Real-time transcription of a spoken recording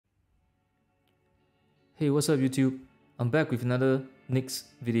Hey, what's up YouTube? I'm back with another Knicks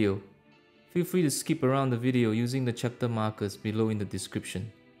video. Feel free to skip around the video using the chapter markers below in the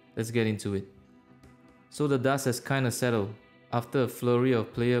description. Let's get into it. So the dust has kinda settled after a flurry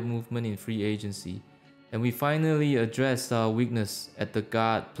of player movement in free agency, and we finally addressed our weakness at the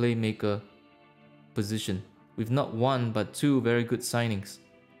guard playmaker position with not one but two very good signings.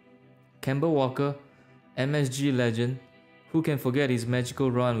 Kemba Walker, MSG legend, who can forget his magical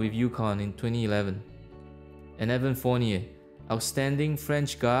run with UConn in 2011. And Fournier, outstanding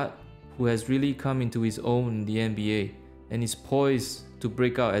French guard who has really come into his own in the NBA and is poised to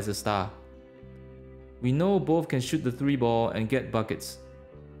break out as a star. We know both can shoot the three ball and get buckets.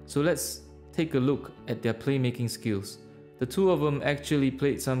 So let's take a look at their playmaking skills. The two of them actually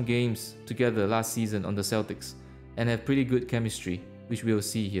played some games together last season on the Celtics and have pretty good chemistry, which we'll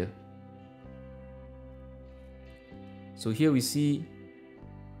see here. So here we see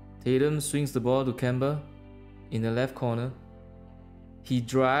Tatum swings the ball to Kemba in the left corner. He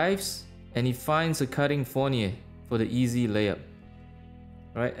drives and he finds a cutting Fournier for the easy layup.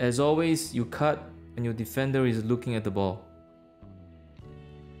 Right, as always, you cut and your defender is looking at the ball.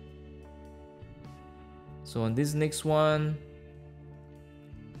 So on this next one,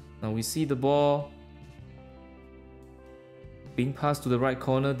 now we see the ball being passed to the right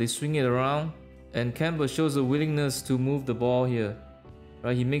corner. They swing it around and Kemba shows a willingness to move the ball here.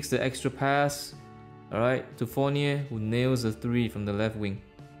 Right, he makes the extra pass, alright, to Fournier, who nails a three from the left wing.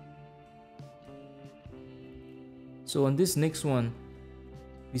 So on this next one,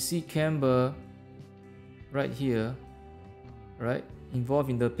 we see Kemba right here, right, involved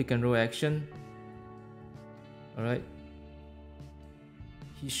in the pick and roll action. Alright,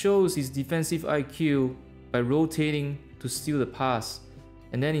 he shows his defensive IQ by rotating to steal the pass,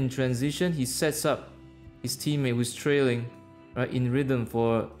 and then in transition he sets up his teammate who's trailing, right, in rhythm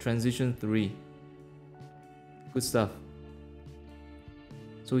for transition 3. Good stuff.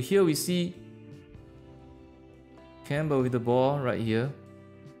 So here we see Kemba with the ball right here.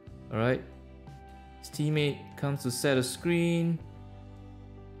 Alright, his teammate comes to set a screen.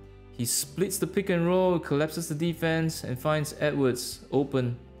 He splits the pick and roll, collapses the defense, and finds Edwards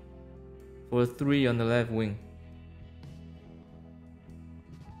open for a 3 on the left wing.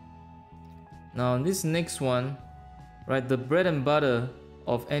 Now on this next one, right, the bread and butter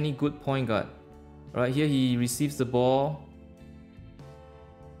of any good point guard. Right here he receives the ball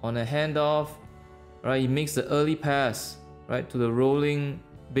on a handoff. Right, he makes the early pass, right, to the rolling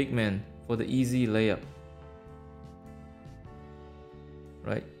big man for the easy layup.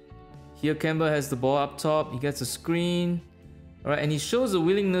 Right, here Kemba has the ball up top. He gets a screen. Alright, and he shows a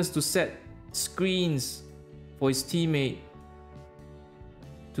willingness to set screens for his teammate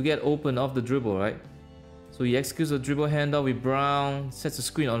to get open off the dribble, right? So he executes a dribble handoff with Brown, sets a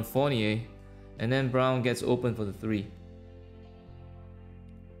screen on Fournier, and then Brown gets open for the 3.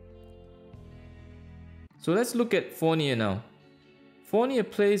 So let's look at Fournier now. Fournier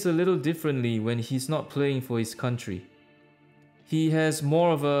plays a little differently when he's not playing for his country. He has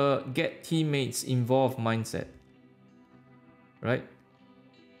more of a get teammates involved mindset, right?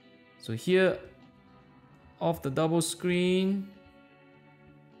 So here, off the double screen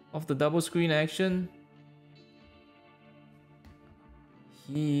action,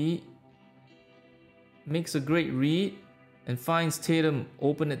 he makes a great read and finds Tatum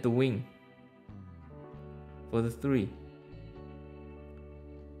open at the wing for the 3.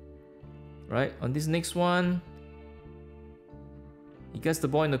 Right, on this next one, he gets the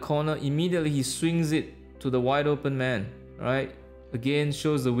ball in the corner. Immediately he swings it to the wide open man. Right, again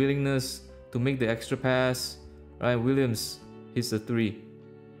shows the willingness to make the extra pass. Right, Williams hits the 3.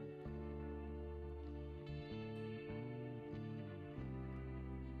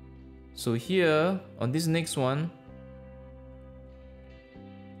 So here, on this next one,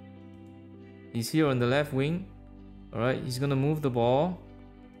 he's here on the left wing. Alright, he's gonna move the ball,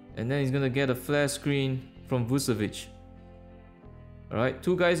 and then he's gonna get a flare screen from Vucevic. Alright,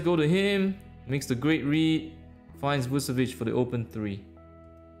 two guys go to him, makes the great read, finds Vucevic for the open 3.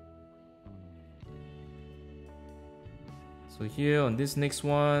 So here on this next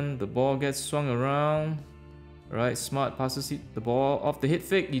one, the ball gets swung around. Alright, Smart passes the ball off the hit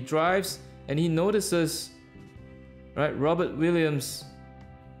fake. He drives and he notices, right, Robert Williams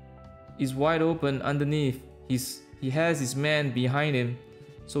is wide open underneath. He has his man behind him,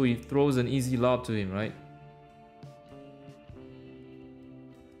 so he throws an easy lob to him, right?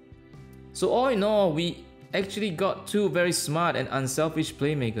 So all in all, we actually got two very smart and unselfish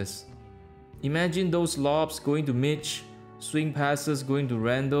playmakers. Imagine those lobs going to Mitch, swing passes going to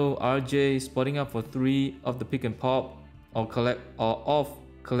Randall, RJ, spotting up for 3 off the pick and pop, or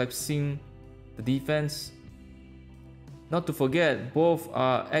collapsing The defense, not to forget, both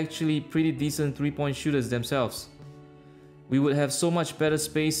are actually pretty decent three-point shooters themselves. We would have so much better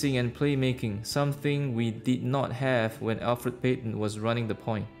spacing and playmaking, something we did not have when Alfred Payton was running the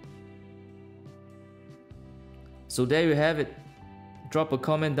point. So there you have it. Drop a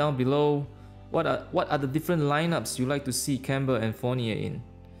comment down below. What are the different lineups you like to see Kemba and Fournier in?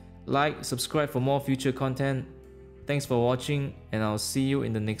 Like, subscribe for more future content. Thanks for watching, and I'll see you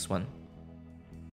in the next one.